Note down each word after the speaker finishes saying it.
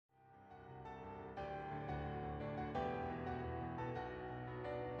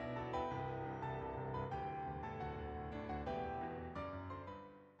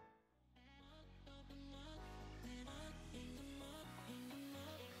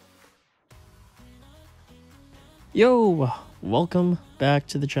Yo, welcome back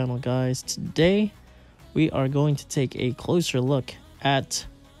to the channel, guys. Today we are going to take a closer look at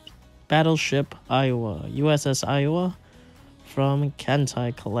Battleship Iowa, USS Iowa from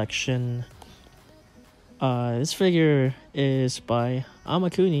Kantai collection. This figure is by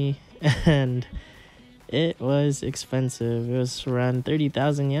Amakuni and it was expensive. It was around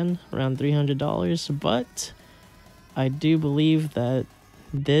 30,000 yen, around $300, but I do believe that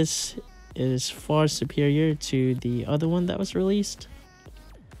this is far superior to the other one that was released,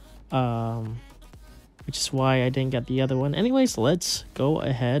 which is why I didn't get the other one. Anyways, let's go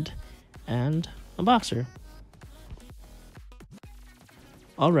ahead and unbox her.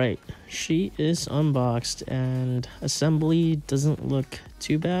 Alright, she is unboxed and assembly doesn't look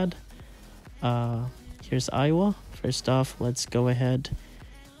too bad. Here's Iowa. First off, let's go ahead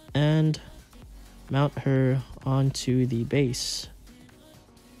and mount her onto the base.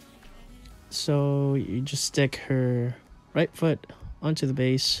 So you just stick her right foot onto the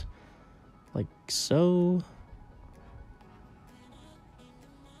base like so.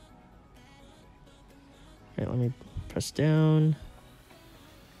 Alright, let me press down.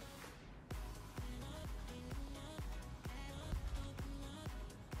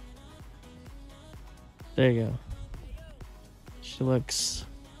 There you go. She looks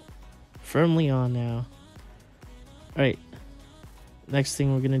firmly on now. Alright. Next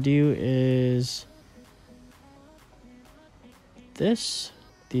thing we're gonna do is this.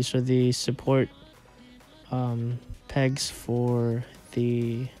 These are the support pegs for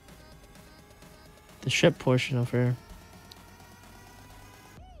the ship portion of her.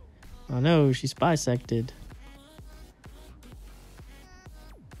 Oh no, she's bisected.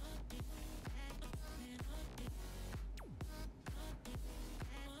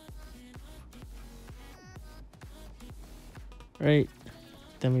 Right,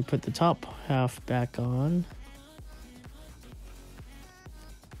 then we put the top half back on.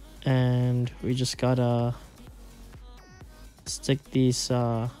 And we just gotta stick these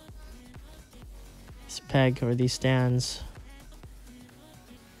this peg or these stands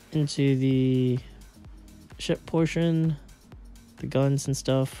into the ship portion, the guns and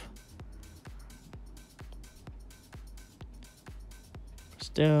stuff. Press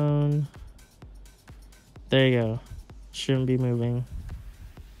down. There you go. Shouldn't be moving.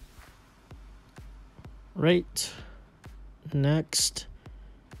 Right. Next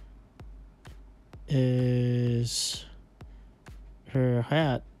is her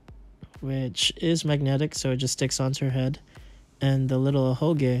hat, which is magnetic, so it just sticks onto her head, and the little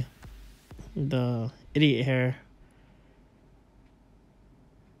hoge, the idiot hair,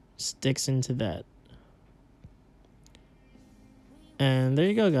 sticks into that. And there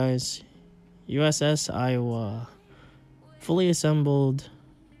you go, guys. USS Iowa, fully assembled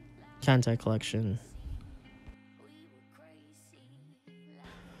Kantai collection.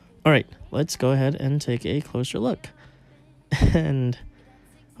 Alright, let's go ahead and take a closer look. And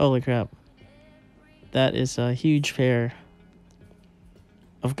holy crap, that is a huge pair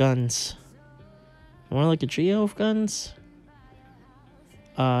of guns. More like a trio of guns.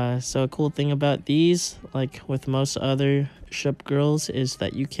 So a cool thing about these, like with most other ship girls, is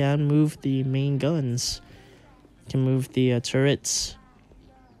that you can move the main guns. You can move the turrets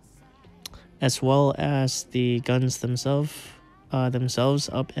as well as the guns themselves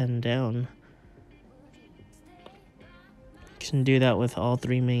up and down. You can do that with all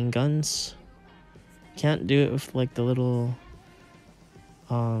three main guns. Can't do it with like the little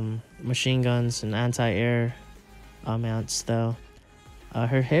machine guns and anti-air mounts though.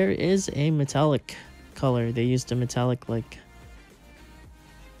 Her hair is a metallic color. They used a metallic like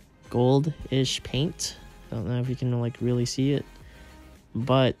gold-ish paint. Don't know if you can like really see it,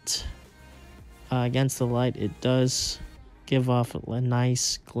 but against the light it does give off a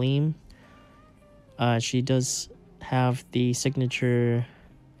nice gleam. She does have the signature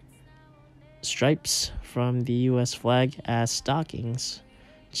stripes from the US flag as stockings,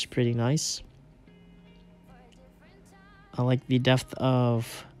 which is pretty nice. I like the depth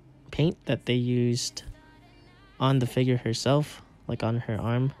of paint that they used on the figure herself, like on her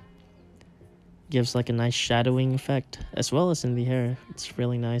arm. Gives like a nice shadowing effect, as well as in the hair. It's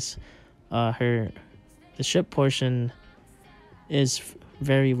really nice. The ship portion is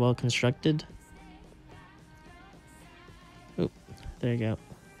very well constructed. Oop, there you go.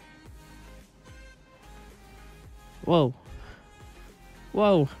 Whoa.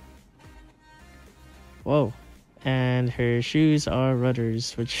 Whoa. Whoa. And her shoes are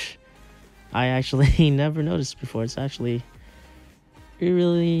rudders, which I actually never noticed before. It's actually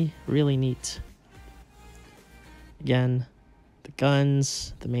really, really neat. Again, the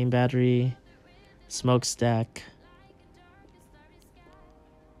guns, the main battery, smokestack,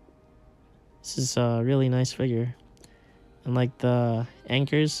 This is a really nice figure. And like the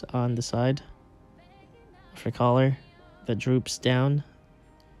anchors on the side of her collar that droops down.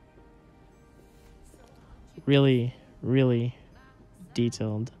 Really, really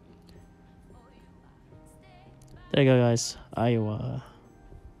detailed. There you go, guys. Iowa.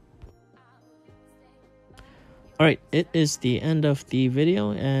 Alright, it is the end of the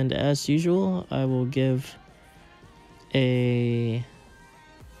video, and as usual, I will give a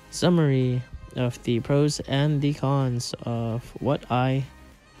summary of the pros and the cons of what I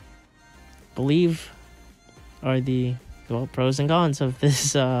believe are the pros and cons of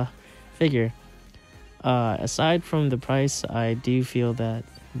this figure. Aside from the price, I do feel that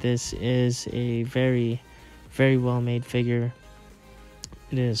this is a very, very well made figure.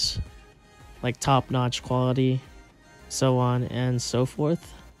 It is like top-notch quality, so on and so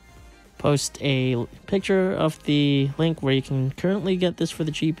forth. Post a picture of the link where you can currently get this for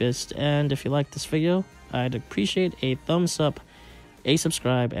the cheapest, and if you like this video, I'd appreciate a thumbs up, a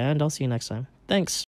subscribe, and I'll see you next time. Thanks!